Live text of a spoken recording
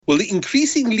Well, the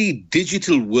increasingly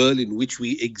digital world in which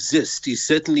we exist is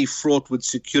certainly fraught with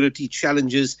security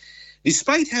challenges.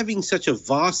 Despite having such a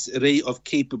vast array of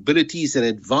capabilities and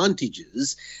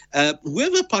advantages,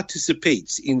 whoever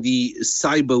participates in the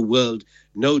cyber world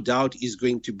no doubt is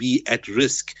going to be at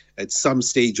risk at some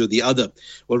stage or the other.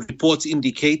 Well, reports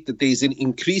indicate that there is an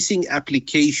increasing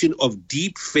application of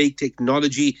deep fake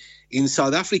technology in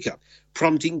South Africa,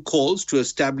 prompting calls to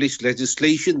establish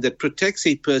legislation that protects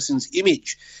a person's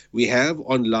image. We have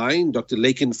online Dr.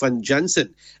 Laken van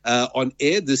Jansen on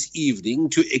air this evening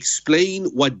to explain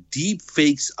what deep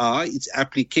fakes are, its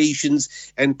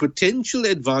applications and potential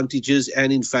advantages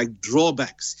and, in fact,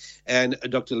 drawbacks. And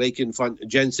Dr. Laken van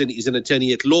Jansen is an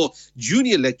attorney at law,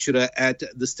 junior lecturer at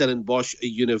the Stellenbosch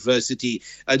University.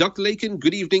 Dr. Laken,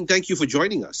 good evening. Thank you for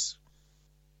joining us.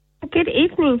 Good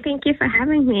evening. Thank you for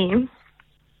having me.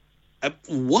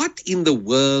 What in the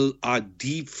world are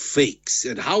deep fakes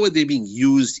and how are they being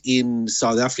used in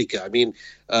South Africa? I mean,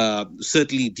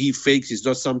 certainly deep fakes is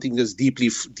not something that's deeply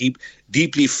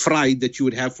fried that you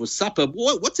would have for supper.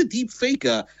 What's a deep fake,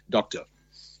 Doctor?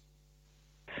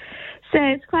 So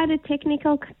it's quite a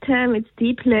technical term. It's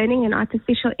deep learning and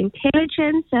artificial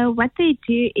intelligence. So what they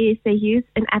do is they use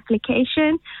an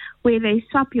application where they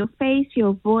swap your face,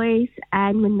 your voice,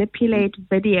 and manipulate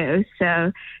videos.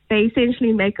 So they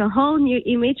essentially make a whole new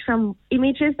image from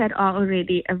images that are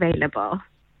already available.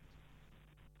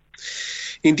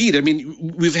 Indeed. I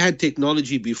mean, we've had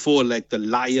technology before like the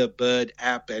Lyrebird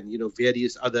app and,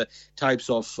 various other types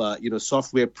of,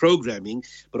 software programming.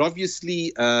 But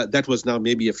obviously, that was now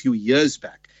maybe a few years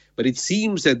back. But it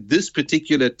seems that this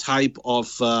particular type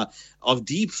of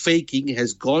deep faking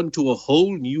has gone to a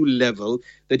whole new level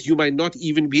that you might not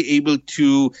even be able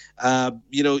to,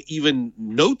 even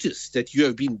notice that you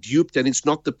have been duped and it's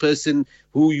not the person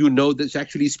who you know that's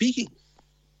actually speaking.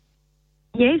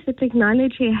 Yes, the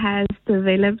technology has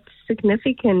developed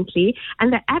significantly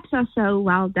and the apps are so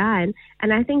well done.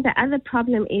 And I think the other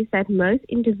problem is that most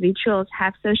individuals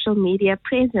have social media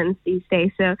presence these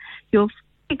days. So your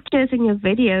pictures and your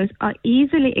videos are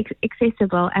easily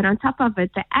accessible. And on top of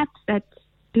it, the apps that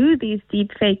do these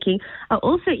deep faking are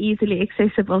also easily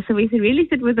accessible. So we really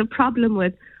sit with a problem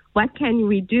with what can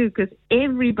we do, because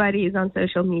everybody is on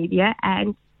social media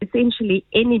and essentially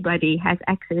anybody has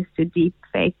access to deep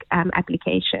fake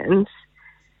applications.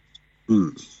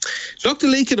 Dr.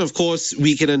 Laken, of course,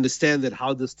 we can understand that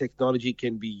how this technology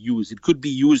can be used. It could be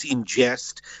used in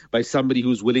jest by somebody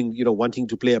who's willing, wanting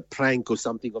to play a prank or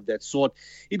something of that sort.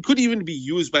 It could even be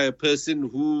used by a person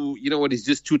who, is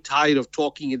just too tired of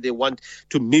talking and they want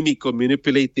to mimic or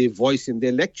manipulate their voice in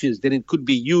their lectures. Then it could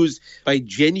be used by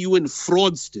genuine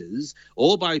fraudsters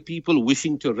or by people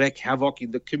wishing to wreak havoc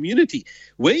in the community.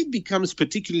 Where it becomes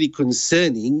particularly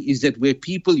concerning is that where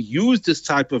people use this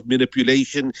type of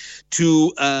manipulation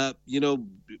to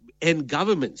end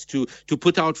governments, to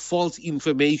put out false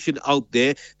information out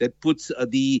there that puts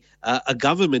a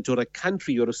government or a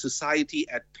country or a society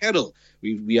at peril.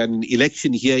 We are in an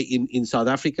election here in South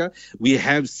Africa. We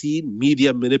have seen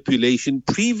media manipulation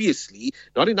previously,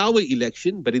 not in our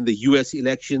election, but in the US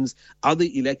elections, other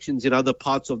elections in other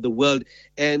parts of the world.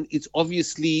 And it's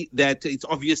obvious that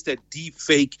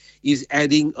deepfake is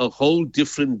adding a whole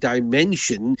different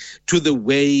dimension to the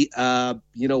way,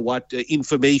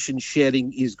 information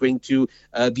sharing is going to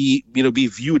be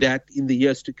viewed at in the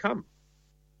years to come.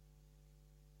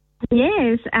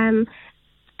 Yes.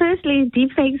 Firstly,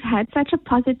 deepfakes had such a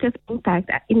positive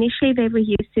impact. Initially, they were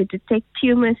used to detect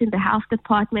tumors in the health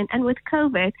department, and with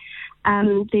COVID,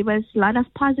 there was a lot of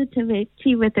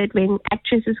positivity with it when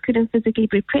actresses couldn't physically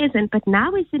be present. But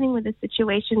now we're sitting with a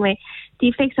situation where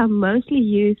deepfakes are mostly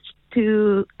used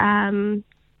to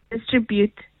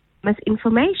distribute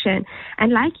misinformation.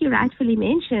 And like you rightfully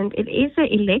mentioned, it is an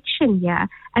election year,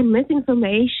 and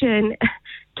misinformation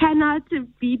cannot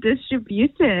be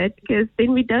distributed because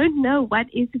then we don't know what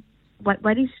is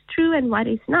true and what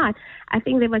is not. I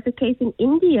think there was a case in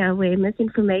India where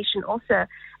misinformation also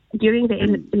during the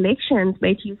elections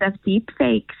made use of deep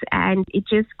fakes, and it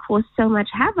just caused so much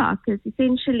havoc because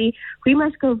essentially we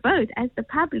must go vote as the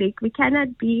public. We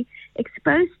cannot be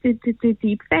exposed to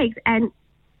deep fakes, and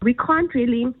we can't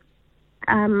really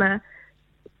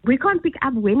pick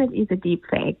up when it is a deep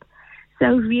fake.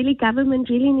 So really, government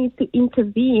really needs to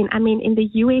intervene. I mean, in the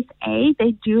USA,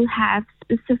 they do have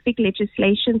specific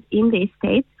legislations in their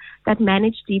states that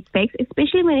manage deepfakes,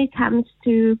 especially when it comes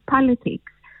to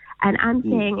politics. And I'm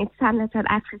saying it's time that South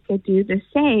Africa do the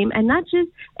same and not just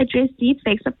address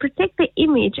deepfakes, but protect the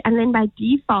image and then by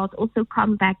default also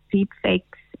combat deepfakes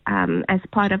as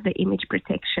part of the image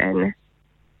protection.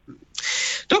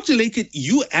 Dr. Lakin,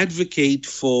 you advocate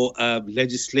for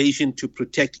legislation to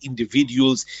protect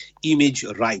individuals' image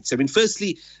rights. I mean,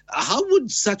 firstly, how would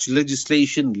such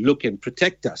legislation look and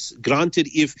protect us? Granted,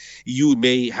 if you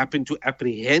may happen to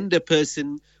apprehend a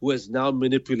person who has now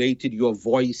manipulated your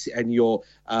voice and your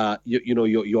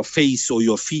face or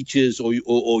your features or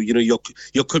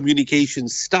your communication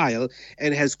style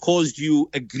and has caused you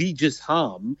egregious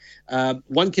harm,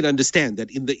 one can understand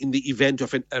that in the event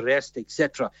of an arrest,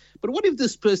 etc. But what if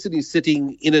this person is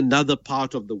sitting in another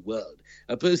part of the world?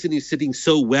 A person is sitting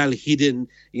so well hidden,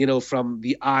 from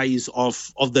the eyes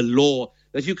of the law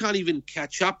that you can't even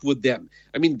catch up with them.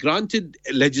 I mean, granted,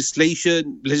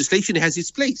 legislation has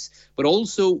its place, but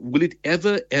also will it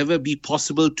ever be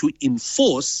possible to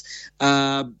enforce,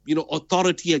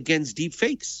 authority against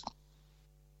deepfakes?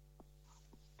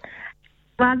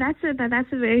 Well, that's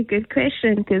a very good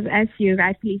question, because as you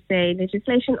rightly say,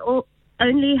 legislation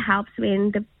only helps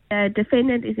when the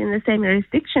defendant is in the same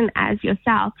jurisdiction as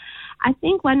yourself. I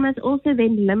think one must also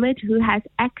then limit who has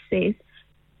access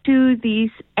to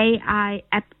these AI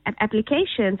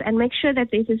applications and make sure that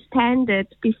there's a standard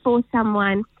before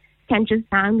someone can just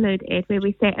download it, where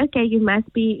we say, okay, you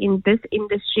must be in this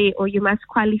industry or you must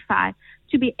qualify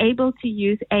to be able to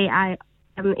use AI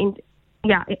to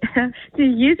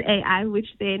use AI, which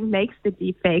then makes the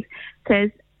deepfakes,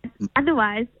 because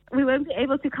otherwise we won't be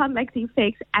able to combat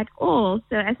deepfakes at all.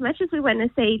 So as much as we want to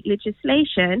say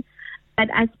legislation, but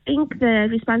I think the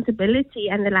responsibility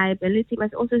and the liability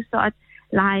must also start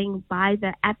lying by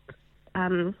the app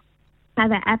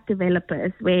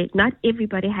developers, where not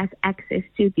everybody has access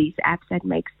to these apps that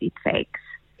makes deepfakes.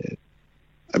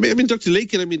 I mean, Dr.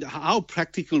 Lakin, how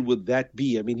practical would that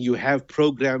be? I mean, you have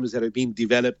programs that have been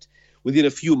developed. Within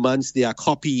a few months, they are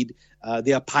copied.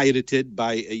 They are pirated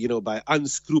by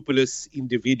unscrupulous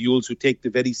individuals who take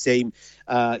the very same,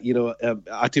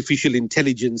 artificial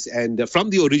intelligence and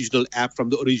from the original app, from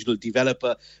the original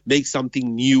developer, make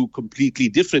something new, completely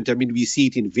different. I mean, we see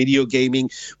it in video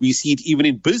gaming. We see it even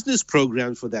in business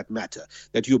programs, for that matter,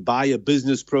 that you buy a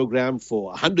business program for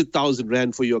 100,000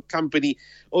 Rand for your company,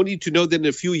 only to know that in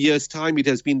a few years' time it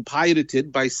has been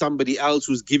pirated by somebody else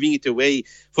who's giving it away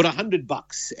for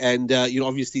 $100. And,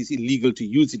 obviously it's illegal to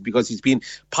use it because it's been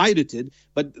pirated.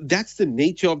 But that's the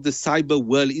nature of the cyber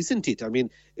world, isn't it? I mean,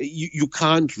 you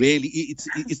can't really,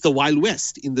 it's the Wild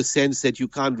West in the sense that you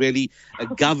can't really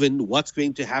govern what's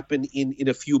going to happen in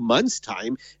a few months'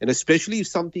 time. And especially if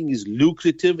something is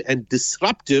lucrative and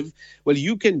disruptive, well,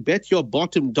 you can bet your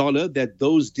bottom dollar that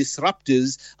those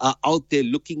disruptors are out there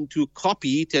looking to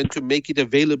copy it and to make it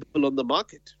available on the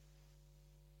market.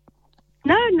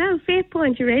 No, fair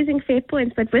point. You're raising fair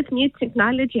points. But with new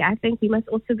technology, I think we must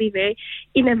also be very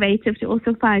innovative to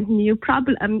also find new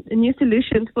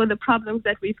solutions for the problems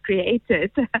that we've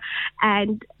created.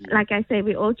 And like I say,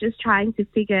 we're all just trying to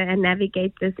figure and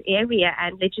navigate this area.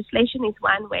 And legislation is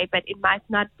one way, but it might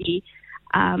not be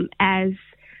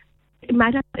it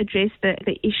might not address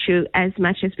the issue as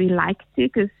much as we like to,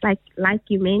 because like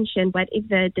you mentioned, what if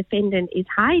the defendant is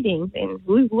hiding? Then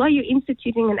who are you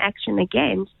instituting an action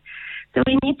against? So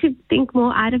we need to think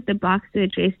more out of the box to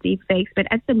address deepfakes. But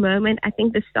at the moment, I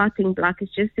think the starting block is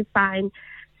just to find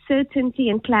certainty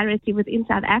and clarity within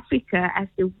South Africa as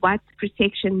to what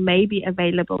protection may be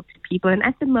available to people. And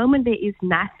at the moment, there is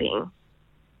nothing.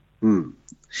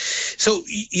 So,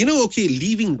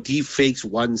 leaving deepfakes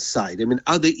one side, I mean,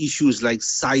 other issues like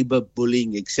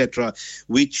cyberbullying, etc.,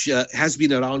 which has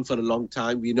been around for a long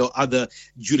time. We know other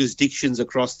jurisdictions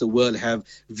across the world have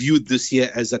viewed this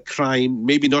here as a crime,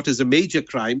 maybe not as a major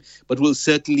crime, but will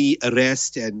certainly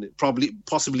arrest and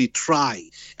possibly try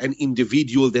an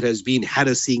individual that has been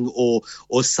harassing or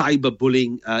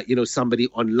cyberbullying, somebody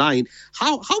online.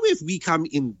 How have we come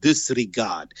in this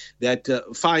regard that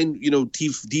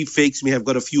deepfakes may have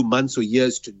got a few months or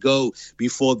years to go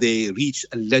before they reach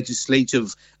a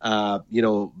legislative,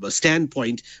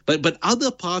 standpoint. But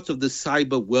other parts of the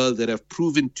cyber world that have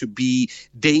proven to be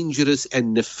dangerous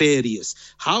and nefarious,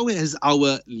 how has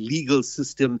our legal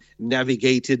system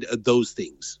navigated those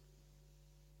things?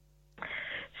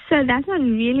 So that's not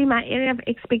really my area of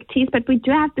expertise, but we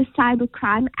do have the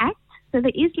Cybercrime Act. So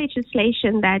there is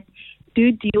legislation that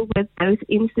do deal with those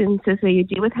instances where you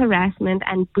deal with harassment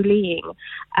and bullying.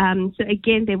 So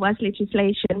again, there was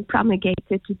legislation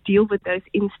promulgated to deal with those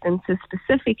instances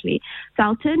specifically. So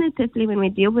alternatively, when we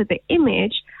deal with the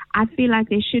image, I feel like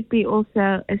there should be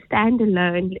also a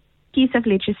standalone piece of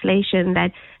legislation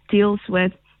that deals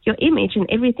with your image and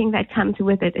everything that comes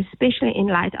with it, especially in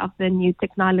light of the new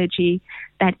technology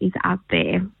that is out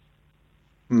there.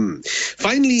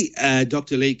 Finally,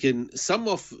 Dr. Lakin, some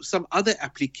other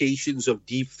applications of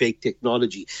deepfake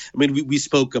technology. I mean, we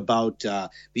spoke about the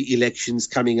elections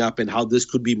coming up and how this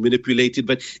could be manipulated.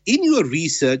 But in your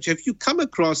research, have you come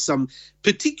across some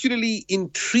particularly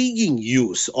intriguing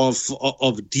use of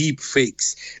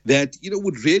deepfakes that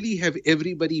would really have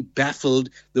everybody baffled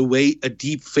the way a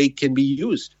deepfake can be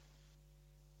used?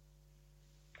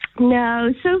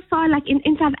 No, so far, like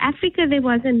in South Africa, there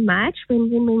wasn't much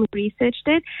when we researched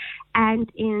it.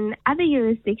 And in other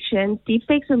jurisdictions,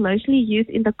 deepfakes were mostly used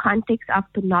in the context of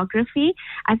pornography.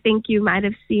 I think you might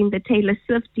have seen the Taylor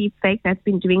Swift deepfake that's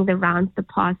been doing the rounds the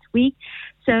past week.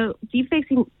 So deepfakes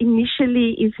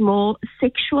initially is more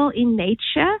sexual in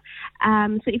nature.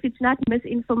 So if it's not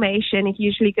misinformation, it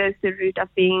usually goes the route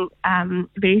of being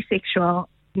very sexual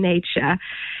in nature.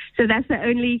 So that's the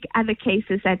only other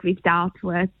cases that we've dealt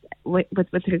with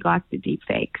regards to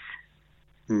deepfakes.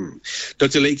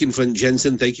 Dr. Lakin van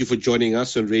Jensen, thank you for joining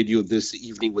us on radio this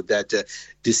evening with that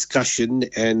discussion,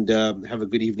 and have a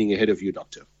good evening ahead of you,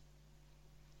 Doctor.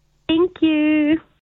 Thank you.